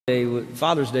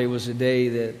Father's Day was a day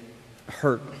that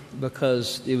hurt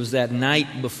because it was that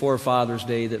night before Father's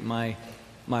Day that my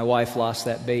wife lost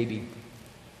that baby.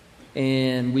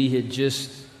 And we had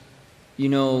just,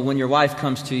 when your wife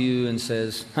comes to you and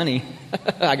says, honey,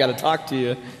 I got to talk to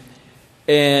you.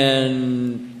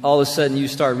 And all of a sudden you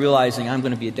start realizing I'm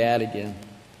going to be a dad again.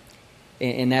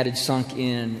 And that had sunk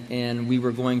in. And we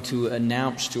were going to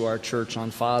announce to our church on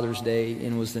Father's Day.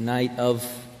 And it was the night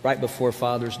right before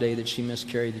Father's Day that she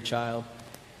miscarried the child.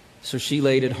 So she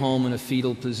laid at home in a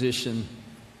fetal position,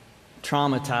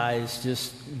 traumatized.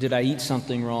 Just, did I eat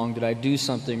something wrong? Did I do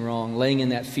something wrong? Laying in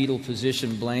that fetal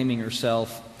position, blaming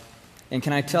herself. And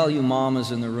can I tell you,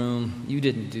 mamas in the room, you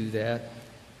didn't do that.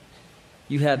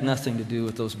 You had nothing to do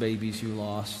with those babies you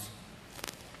lost.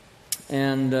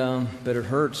 And but it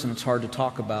hurts and it's hard to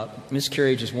talk about.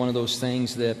 Miscarriage is one of those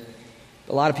things that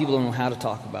a lot of people don't know how to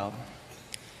talk about.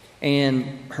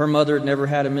 And her mother had never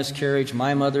had a miscarriage.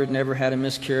 My mother had never had a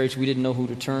miscarriage. We didn't know who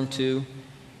to turn to.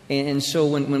 And so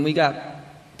when we got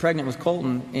pregnant with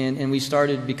Colton and we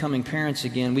started becoming parents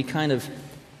again,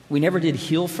 we never did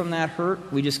heal from that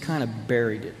hurt. We just kind of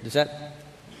buried it.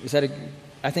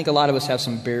 I think a lot of us have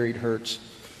some buried hurts.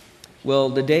 Well,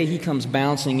 the day he comes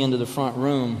bouncing into the front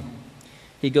room,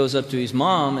 he goes up to his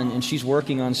mom and she's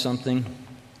working on something.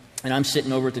 And I'm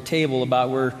sitting over at the table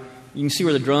about where you can see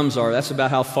where the drums are. That's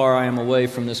about how far I am away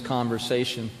from this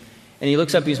conversation. And he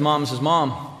looks up at his mom and says,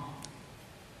 Mom,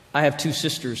 I have two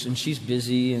sisters. And she's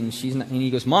busy and and he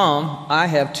goes, Mom, I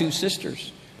have two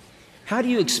sisters. How do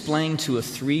you explain to a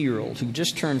 3-year-old who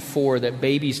just turned 4 that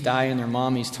babies die in their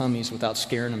mommy's tummies without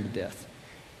scaring them to death?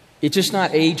 It's just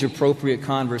not age-appropriate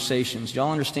conversations. Do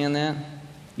y'all understand that?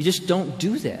 You just don't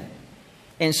do that.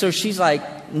 And so she's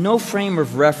like, no frame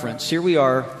of reference. Here we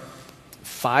are,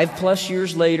 5+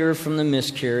 years later from the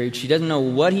miscarriage. She doesn't know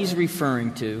what he's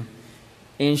referring to.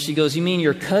 And she goes, you mean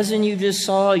your cousin you just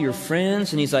saw, your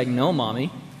friends? And he's like, no,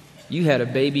 Mommy, you had a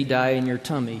baby die in your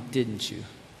tummy, didn't you?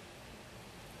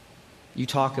 You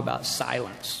talk about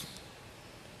silence.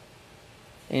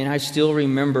 And I still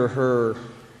remember her,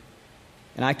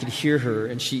 and I could hear her,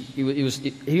 and have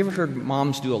you ever heard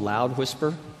moms do a loud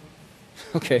whisper?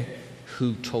 Okay,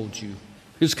 who told you?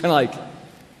 It was kind of like,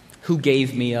 who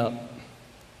gave me up?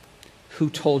 Who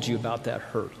told you about that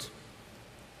hurt?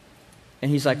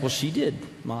 And he's like, well, she did,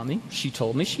 Mommy. She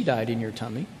told me she died in your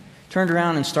tummy. Turned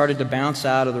around and started to bounce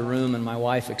out of the room, and my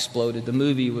wife exploded. The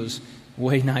movie was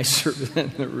way nicer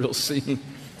than the real scene.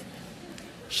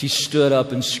 She stood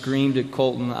up and screamed at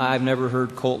Colton. I've never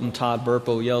heard Colton Todd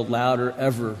Burpo yell louder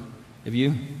ever. Have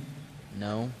you?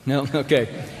 No. No?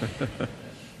 Okay.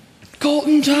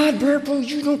 Colton Todd Burpo,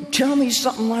 you don't tell me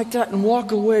something like that and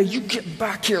walk away. You get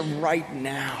back here right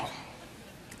now.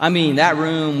 I mean, that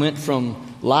room went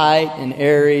from light and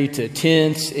airy to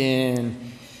tense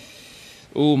and,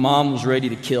 Mom was ready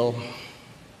to kill.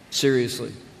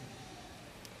 Seriously.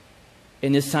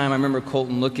 And this time I remember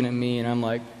Colton looking at me and I'm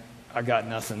like, I got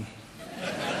nothing.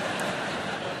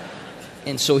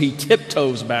 And so he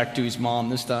tiptoes back to his mom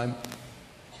this time.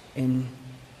 And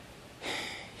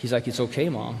he's like, it's okay,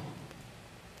 Mom.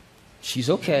 She's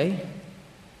okay.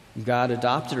 God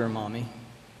adopted her, Mommy.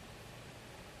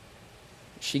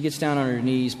 She gets down on her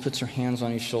knees, puts her hands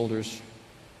on his shoulders.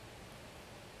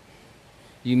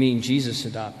 You mean Jesus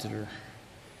adopted her?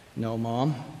 No,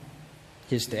 Mom.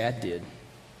 His dad did.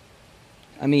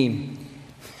 I mean,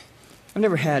 I've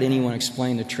never had anyone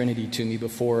explain the Trinity to me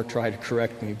before or try to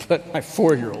correct me, but my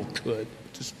 4-year-old could.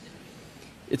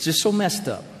 It's just so messed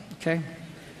up, okay?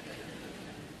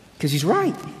 Because he's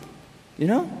right,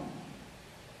 And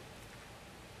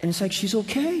it's like, she's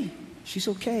okay. She's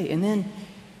okay. And then,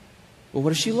 well, what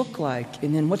does she look like?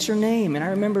 And then, what's her name? And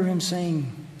I remember him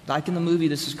saying, like in the movie,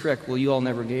 this is correct. Well, you all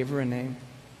never gave her a name.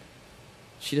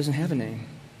 She doesn't have a name.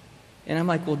 And I'm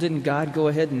like, well, didn't God go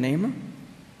ahead and name her?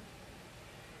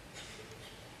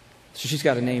 So she's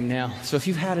got a name now. So if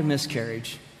you've had a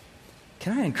miscarriage,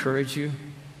 can I encourage you?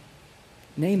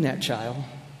 Name that child.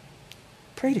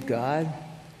 Pray to God.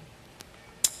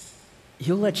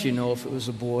 He'll let you know if it was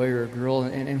a boy or a girl.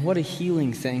 And what a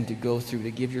healing thing to go through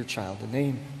to give your child a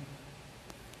name.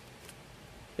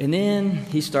 And then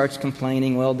he starts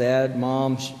complaining, well, Dad,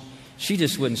 Mom, she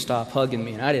just wouldn't stop hugging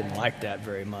me. And I didn't like that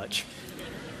very much.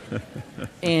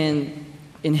 And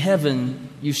in heaven,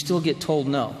 you still get told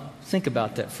no. Think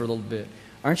about that for a little bit.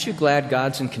 Aren't you glad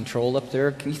God's in control up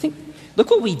there? Can you think? Look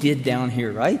what we did down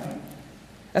here, right?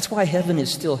 That's why heaven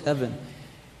is still heaven.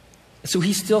 So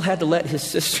he still had to let his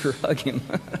sister hug him.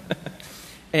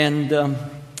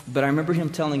 But I remember him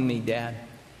telling me, Dad,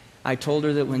 I told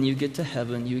her that when you get to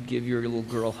heaven, you'd give your little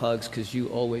girl hugs because you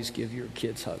always give your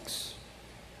kids hugs.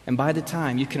 And by the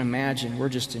time, you can imagine, we're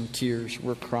just in tears,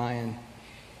 we're crying.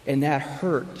 And that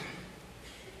hurt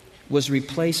was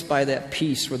replaced by that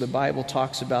peace where the Bible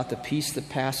talks about the peace that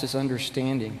passes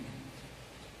understanding.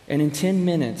 And in 10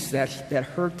 minutes, that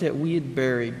hurt that we had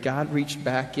buried, God reached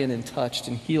back in and touched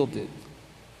and healed it.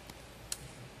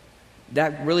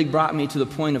 That really brought me to the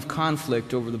point of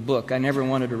conflict over the book. I never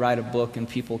wanted to write a book, and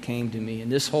people came to me.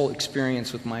 And this whole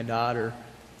experience with my daughter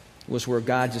was where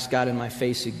God just got in my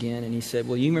face again, and He said,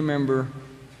 well, you remember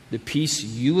the peace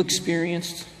you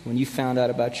experienced when you found out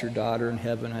about your daughter in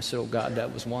heaven? I said, oh, God,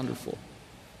 that was wonderful.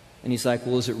 And He's like,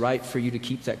 well, is it right for you to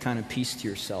keep that kind of peace to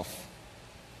yourself?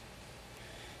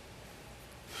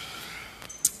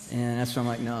 And that's when I'm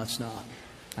like, no, it's not.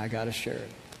 I got to share it.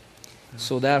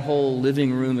 So that whole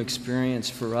living room experience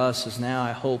for us is now,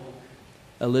 I hope,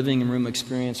 a living room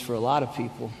experience for a lot of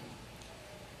people.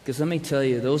 Because let me tell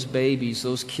you, those babies,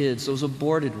 those kids, those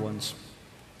aborted ones,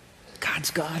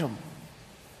 God's got them.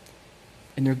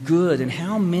 And they're good. And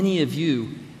how many of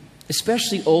you,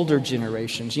 especially older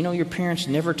generations, you know, your parents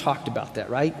never talked about that,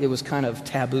 right? It was kind of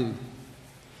taboo.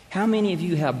 How many of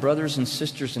you have brothers and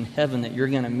sisters in heaven that you're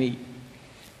going to meet?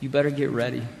 You better get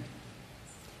ready.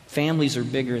 Families are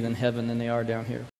bigger than heaven than they are down here.